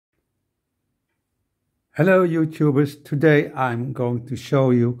Hello YouTubers, today I'm going to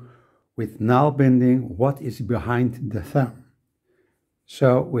show you with Nålbinding what is behind the thumb.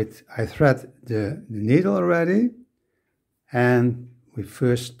 So I thread the needle already and we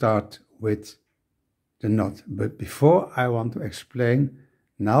first start with the knot. But before I want to explain,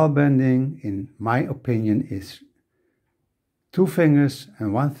 Nålbinding in my opinion is 2 fingers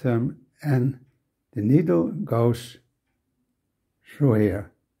and 1 thumb and the needle goes through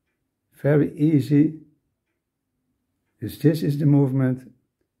here. Very easy. This is the movement.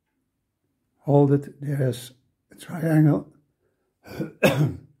 Hold it, there's a triangle.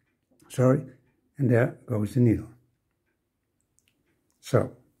 Sorry, and there goes the needle.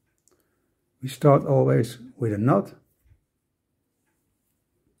 So, we start always with a knot.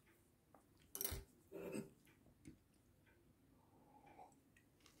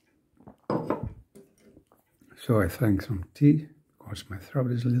 So I drank some tea, because my throat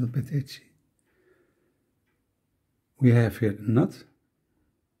is a little bit itchy. We have here the knot.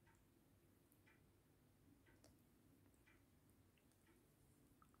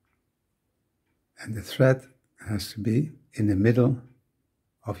 And the thread has to be in the middle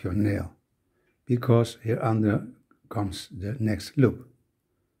of your nail, because here under comes the next loop.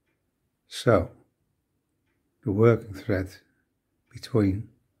 So, the working thread between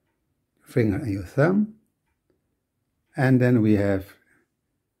your finger and your thumb, and then we have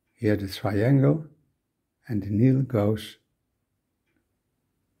here the triangle, and the needle goes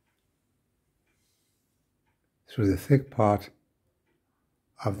through the thick part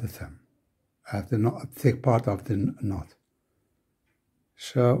of the thumb, the thick part of the knot.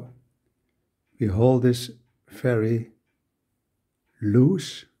 So we hold this very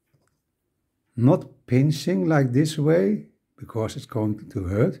loose, not pinching like this way, because it's going to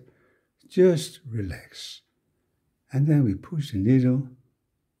hurt. Just relax. And then we push the needle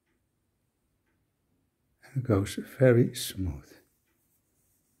and it goes very smooth.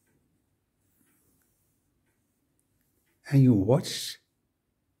 And you watch.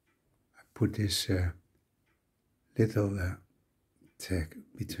 I put this little tag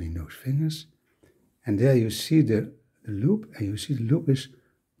between those fingers, and there you see the loop, and you see the loop is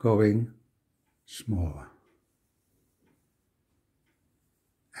going smaller.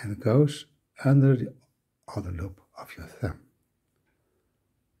 And it goes under the other loop of your thumb.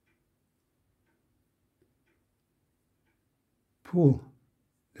 Pull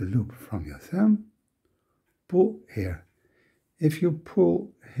the loop from your thumb, pull here. If you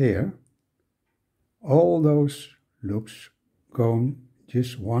pull here, all those loops go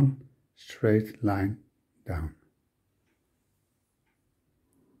just one straight line down.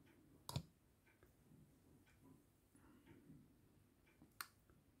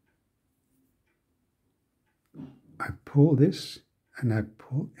 I pull this and I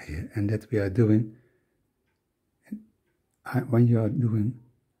pull here, and that we are doing. When you're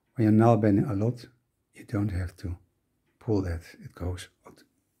Nålbinding a lot, you don't have to pull that. It goes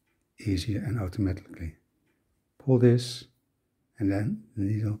easier and automatically. Pull this, and then the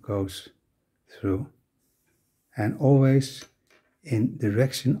needle goes through, and always in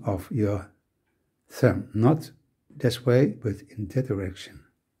direction of your thumb, not this way, but in that direction.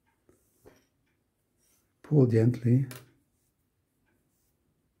 Pull gently.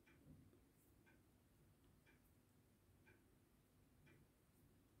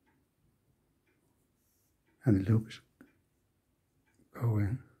 And the loop is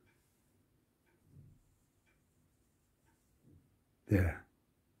going there.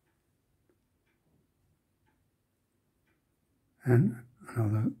 And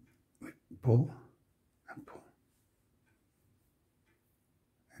another pull and pull.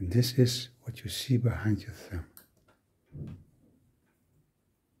 And this is what you see behind your thumb.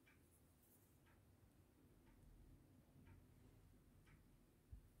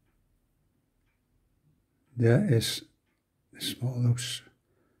 There is the small loops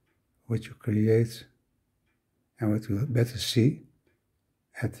which you create and what you'll better see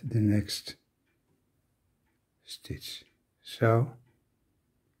at the next stitch. So,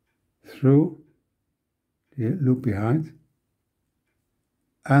 through the loop behind,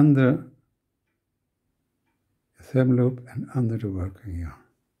 under the thumb loop and under the working yarn.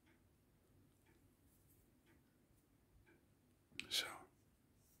 So.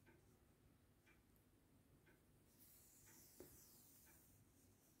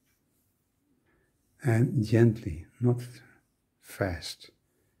 And gently, not fast.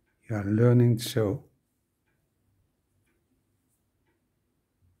 You are learning, so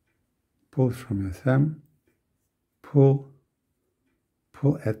pull from your thumb, pull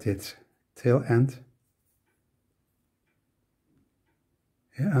at its tail end,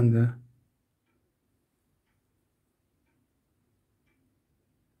 here under,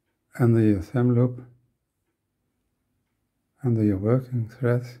 under your thumb loop, under your working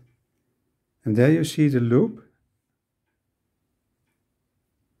thread, and there you see the loop,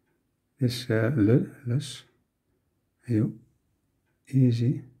 this lus, you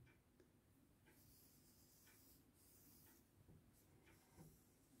easy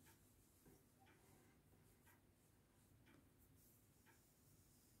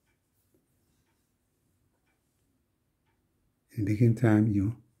in the begin time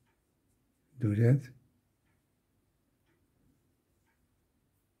you do that,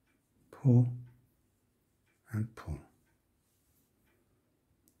 pull and pull.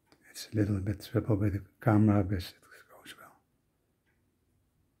 It's a little bit trouble with the camera, but it goes well.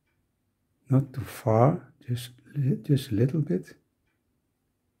 Not too far, just a little bit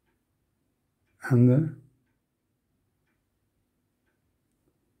under,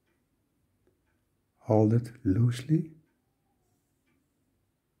 hold it loosely,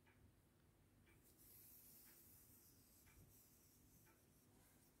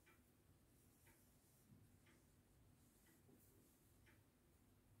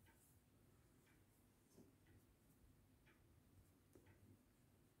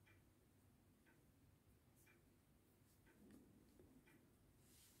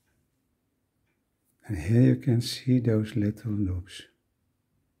 and here you can see those little loops.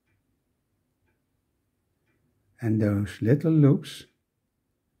 And those little loops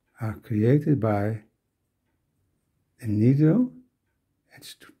are created by the needle.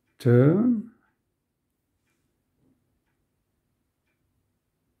 It's to turn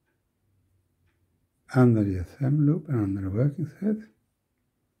under the thumb loop and under the working thread,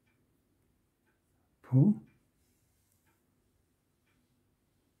 pull,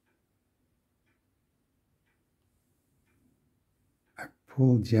 I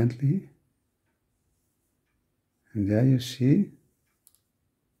pull gently, and there you see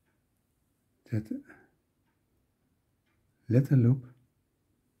that little loop.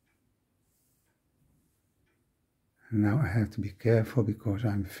 And now I have to be careful because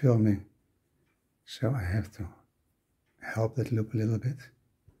I'm filming, so I have to help that loop a little bit.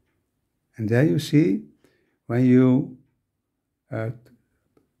 And there you see, when you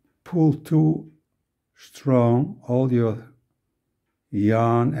pull too strong, all your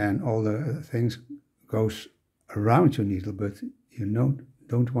yarn and all the things goes around your needle, but you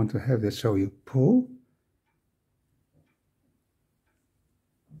don't want to have that, so you pull,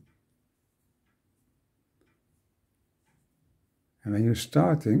 and when you're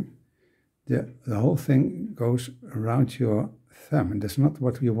starting, the whole thing goes around your thumb, and that's not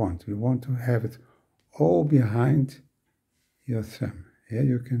what we want. We want to have it all behind your thumb. Here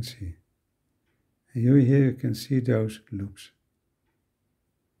you can see, and here you can see those loops.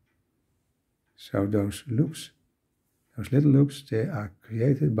 So those loops, those little loops, they are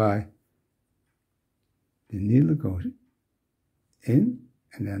created by the needle goes in,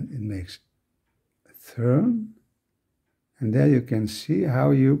 and then it makes a turn, and there you can see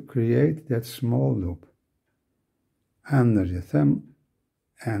how you create that small loop under the thumb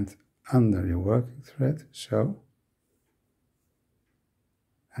and under your working thread, so,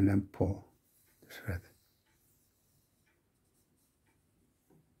 and then pull the thread.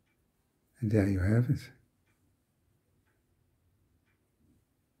 And there you have it.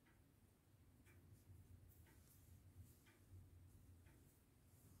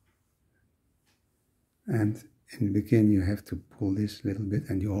 And in the beginning you have to pull this little bit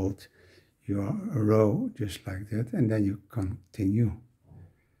and you hold your row just like that, and then you continue.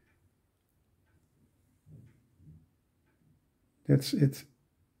 That's it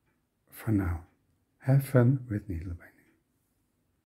for now. Have fun with needle binding.